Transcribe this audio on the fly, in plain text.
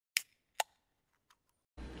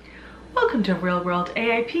Welcome to Real World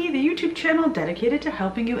AIP, the YouTube channel dedicated to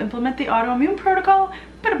helping you implement the Autoimmune Protocol,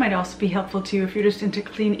 but it might also be helpful to you if you're just into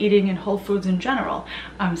clean eating and whole foods in general.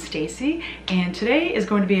 I'm Stacey, and today is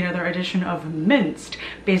going to be another edition of Minced.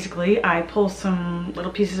 Basically, I pull some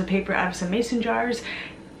little pieces of paper out of some mason jars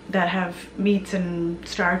that have meats and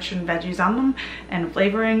starch and veggies on them and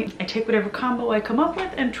flavoring. I take whatever combo I come up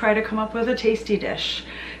with and try to come up with a tasty dish.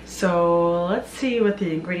 So let's see what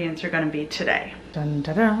the ingredients are going to be today. Dun,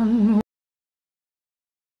 dun, dun.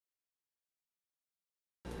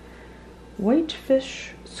 White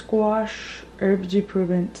fish, squash, herbes de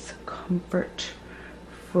Provence, comfort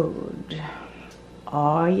food.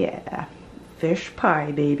 Oh yeah. Fish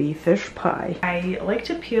pie, baby, fish pie. I like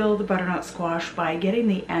to peel the butternut squash by getting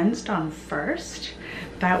the ends done first.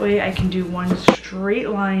 That way I can do one straight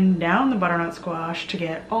line down the butternut squash to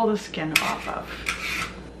get all the skin off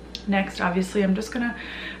of. Next, obviously, I'm just gonna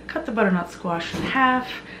cut the butternut squash in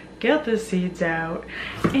half, get the seeds out,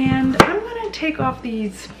 and I'm gonna take off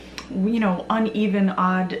these, you know, uneven,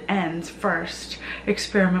 odd ends first,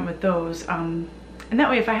 experiment with those. And that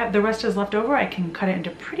way, if I have the rest is left over, I can cut it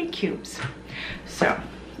into pretty cubes. So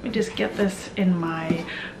let me just get this in my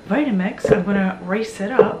Vitamix. I'm gonna rice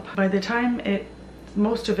it up. By the time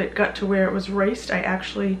most of it got to where it was riced, I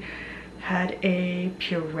actually had a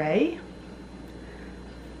puree.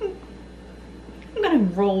 I'm gonna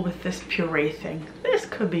roll with this puree thing. This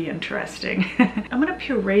could be interesting. I'm gonna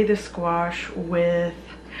puree the squash with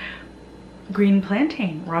green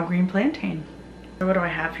plantain, raw green plantain. What do I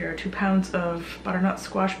have here? 2 pounds of butternut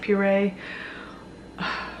squash puree.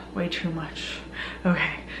 Way too much.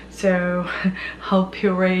 Okay, so I'll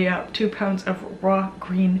puree up 2 pounds of raw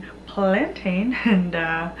green plantain, and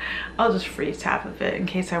I'll just freeze half of it in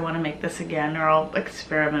case I want to make this again, or I'll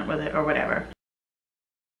experiment with it or whatever.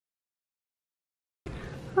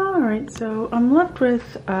 Alright, so I'm left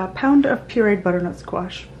with a pound of pureed butternut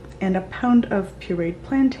squash and a pound of pureed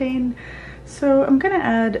plantain. So I'm gonna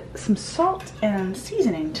add some salt and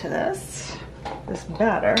seasoning to this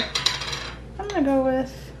batter. I'm gonna go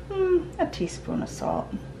with a teaspoon of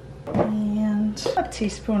salt and a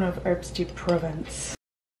teaspoon of herbes de Provence.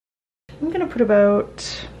 I'm gonna put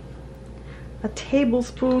about a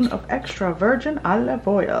tablespoon of extra virgin olive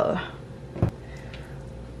oil.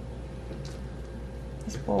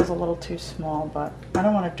 This bowl's a little too small, but I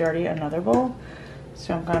don't want to dirty another bowl,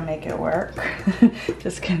 so I'm gonna make it work.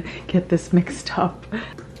 Just gonna get this mixed up.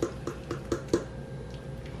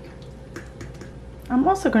 I'm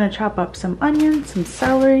also going to chop up some onion, some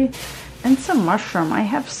celery, and some mushroom. I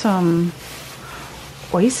have some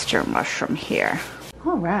oyster mushroom here.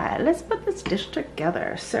 All right, let's put this dish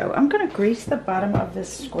together. So I'm going to grease the bottom of this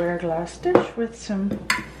square glass dish with some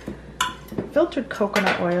filtered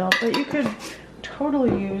coconut oil, but you could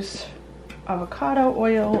totally use avocado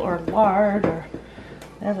oil or lard or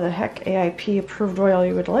whatever the heck AIP approved oil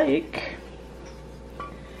you would like.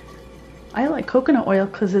 I like coconut oil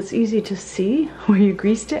because it's easy to see where you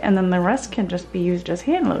greased it, and then the rest can just be used as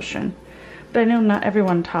hand lotion. But I know not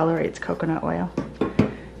everyone tolerates coconut oil.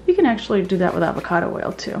 You can actually do that with avocado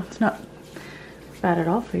oil too. It's not bad at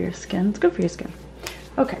all for your skin. It's good for your skin.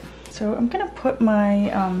 Okay, so I'm gonna put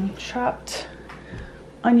my chopped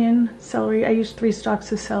onion, celery. I used 3 stalks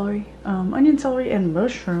of celery. Onion, celery, and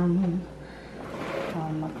mushroom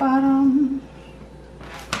on the bottom.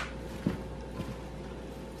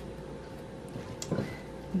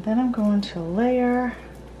 Then I'm going to layer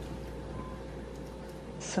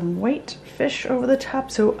some white fish over the top.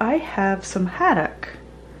 So I have some haddock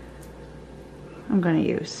I'm going to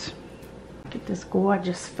use. Get this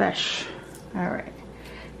gorgeous fish. All right.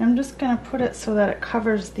 I'm just going to put it so that it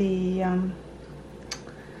covers the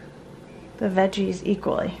veggies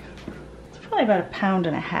equally. It's probably about 1.5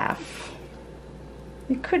 pounds.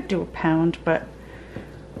 You could do 1 pound, but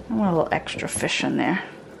I want a little extra fish in there.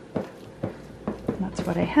 That's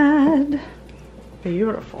what I had.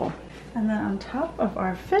 Beautiful. And then on top of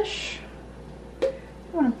our fish, I'm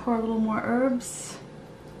going to pour a little more herbs.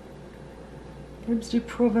 Herbes de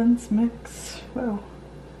Provence mix. Whoa.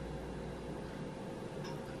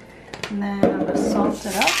 And then I'm going to salt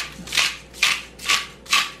it up.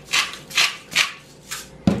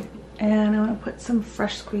 And I'm going to put some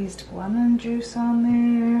fresh squeezed lemon juice on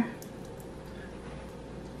there.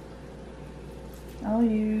 I'll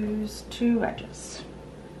use 2 wedges.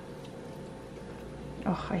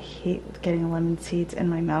 Oh, I hate getting lemon seeds in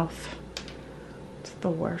my mouth. It's the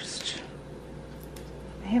worst.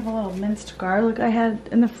 I have a little minced garlic I had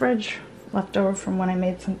in the fridge, left over from when I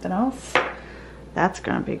made something else. That's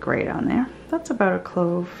gonna be great on there. That's about 1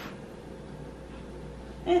 clove.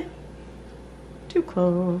 2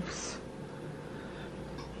 cloves.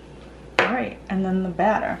 right, and then the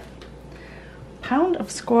batter. Pound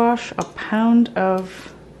of squash, a pound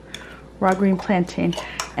of raw green plantain.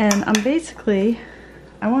 And I'm basically,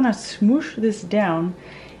 I want to smoosh this down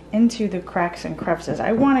into the cracks and crevices.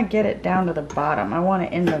 I want to get it down to the bottom. I want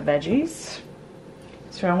it in the veggies.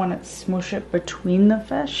 So I want to smoosh it between the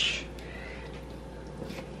fish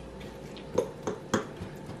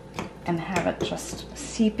and have it just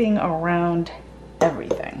seeping around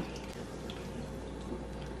everything.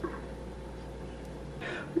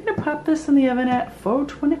 We're gonna pop this in the oven at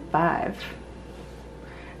 425.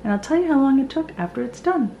 And I'll tell you how long it took after it's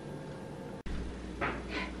done.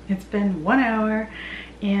 It's been 1 hour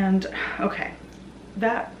and okay,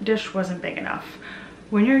 that dish wasn't big enough.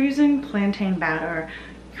 When you're using plantain batter,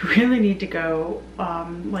 you really need to go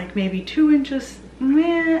like maybe 2 inches,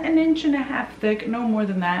 an inch and a half thick, no more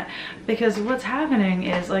than that, because what's happening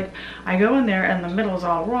is like I go in there and the middle's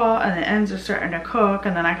all raw and the ends are starting to cook,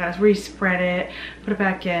 and then I gotta re-spread it, put it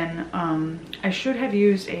back in. I should have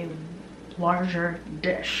used a larger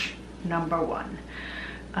dish, number 1.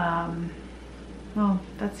 Well,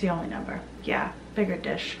 that's the only number. Yeah, bigger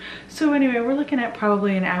dish. So anyway, we're looking at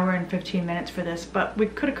probably 1 hour and 15 minutes for this, but we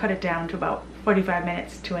could have cut it down to about 45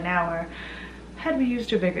 minutes to 1 hour had we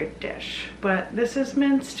used a bigger dish. But this is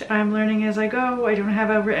minced. I'm learning as I go. I don't have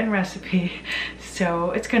a written recipe.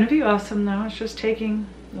 So it's gonna be awesome though. It's just taking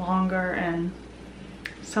longer and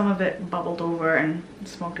some of it bubbled over and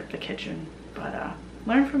smoked up the kitchen. But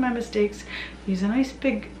learn from my mistakes. Use a nice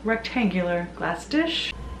big rectangular glass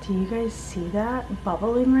dish. Do you guys see that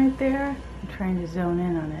bubbling right there? I'm trying to zone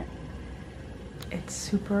in on it. It's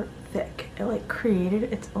super thick. It like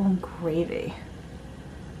created its own gravy.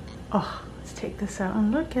 Oh, let's take this out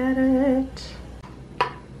and look at it.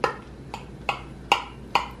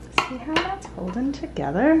 See how that's holding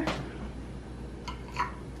together?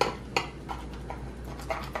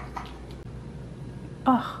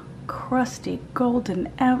 Oh, crusty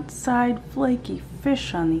golden outside, flaky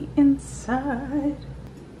fish on the inside.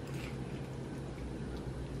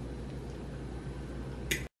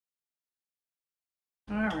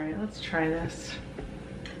 Alright, let's try this.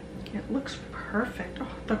 It looks perfect. Oh,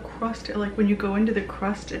 the crust, like when you go into the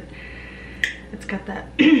crust, it's got that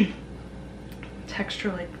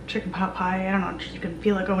texture like chicken pot pie. I don't know, you can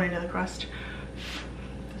feel it going into the crust.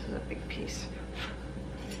 This is a big piece.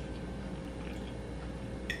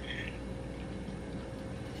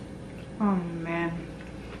 Oh man.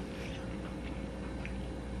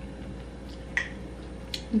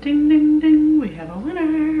 Ding ding ding, we have a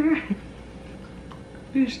winner.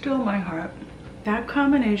 You still my heart. That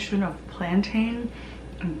combination of plantain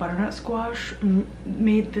and butternut squash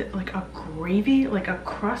made like a gravy, like a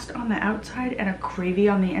crust on the outside and a gravy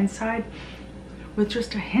on the inside with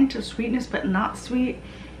just a hint of sweetness, but not sweet,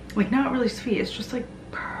 like not really sweet. It's just like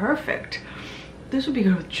perfect. This would be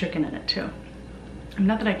good with chicken in it too.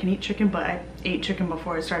 Not that I can eat chicken, but I ate chicken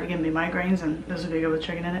before it started giving me migraines, and this would be good with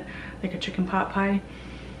chicken in it, like a chicken pot pie.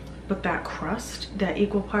 But that crust, that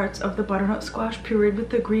equal parts of the butternut squash pureed with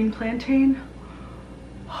the green plantain,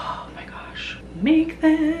 oh my gosh, make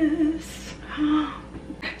this.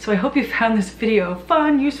 So I hope you found this video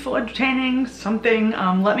fun, useful, entertaining, something.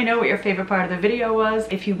 Let me know what your favorite part of the video was.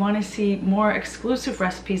 If you want to see more exclusive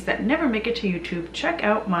recipes that never make it to YouTube, check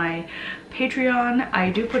out my Patreon.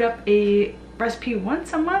 I do put up a recipe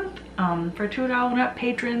once a month for $2 and up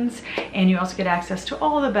patrons, and you also get access to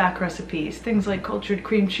all the back recipes, things like cultured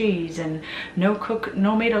cream cheese and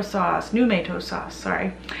no-mato sauce,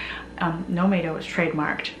 sorry. No-mato is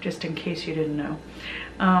trademarked, just in case you didn't know.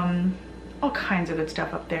 All kinds of good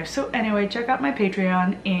stuff up there. So anyway, check out my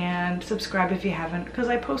Patreon and subscribe if you haven't, because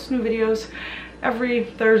I post new videos every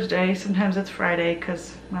Thursday. Sometimes it's Friday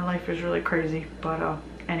because my life is really crazy, but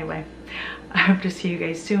anyway, I hope to see you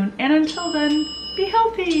guys soon, and until then, be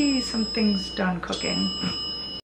healthy. Something's done cooking.